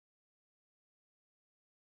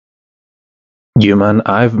You man,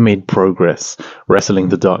 I've made progress wrestling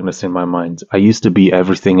the darkness in my mind. I used to be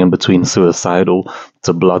everything in between suicidal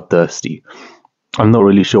to bloodthirsty. I'm not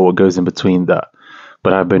really sure what goes in between that,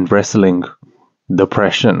 but I've been wrestling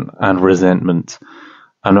depression and resentment.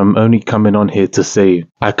 And I'm only coming on here to say,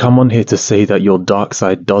 I come on here to say that your dark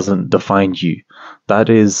side doesn't define you. That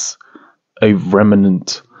is a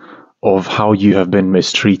remnant of how you have been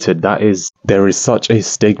mistreated. There is such a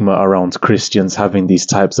stigma around Christians having these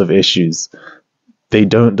types of issues. They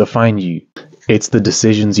don't define you. It's the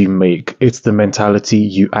decisions you make. It's the mentality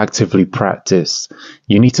you actively practice.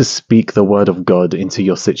 You need to speak the word of God into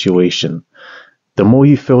your situation. The more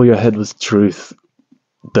you fill your head with truth,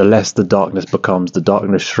 the less the darkness becomes. The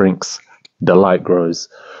darkness shrinks, the light grows.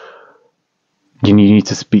 You need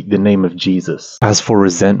to speak the name of Jesus. As for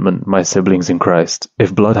resentment, my siblings in Christ,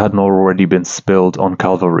 if blood had not already been spilled on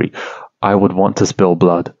Calvary, I would want to spill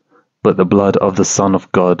blood. But the blood of the Son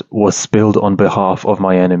of God was spilled on behalf of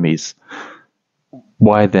my enemies.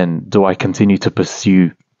 Why then do I continue to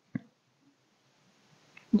pursue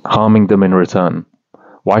harming them in return?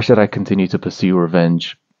 Why should I continue to pursue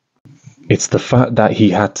revenge? It's the fact that he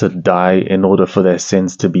had to die in order for their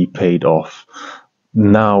sins to be paid off.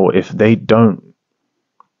 Now, if they don't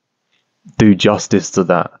do justice to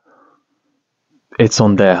that, it's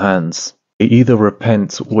on their hands. They either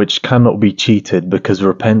repent, which cannot be cheated because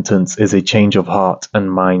repentance is a change of heart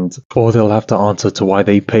and mind, or they'll have to answer to why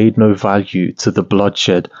they paid no value to the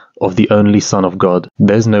bloodshed of the only Son of God.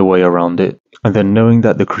 There's no way around it. And then knowing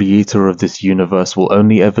that the creator of this universe will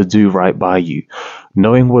only ever do right by you,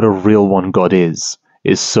 knowing what a real one God is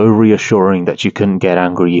so reassuring that you couldn't get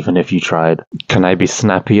angry even if you tried. Can I be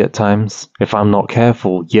snappy at times? If I'm not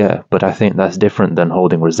careful, yeah, but I think that's different than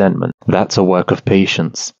holding resentment. That's a work of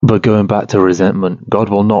patience. But going back to resentment, God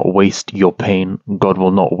will not waste your pain. God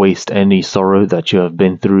will not waste any sorrow that you have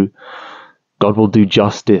been through. God will do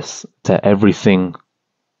justice to everything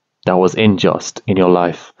that was unjust in your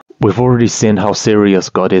life. We've already seen how serious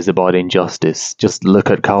God is about injustice. Just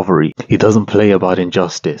look at Calvary. He doesn't play about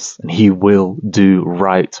injustice, and he will do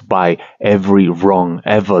right by every wrong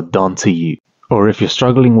ever done to you. Or if you're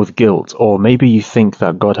struggling with guilt, or maybe you think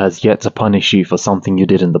that God has yet to punish you for something you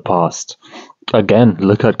did in the past, again,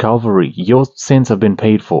 look at Calvary. Your sins have been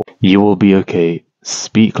paid for. You will be okay.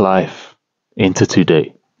 Speak life into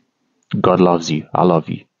today. God loves you. I love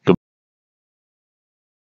you.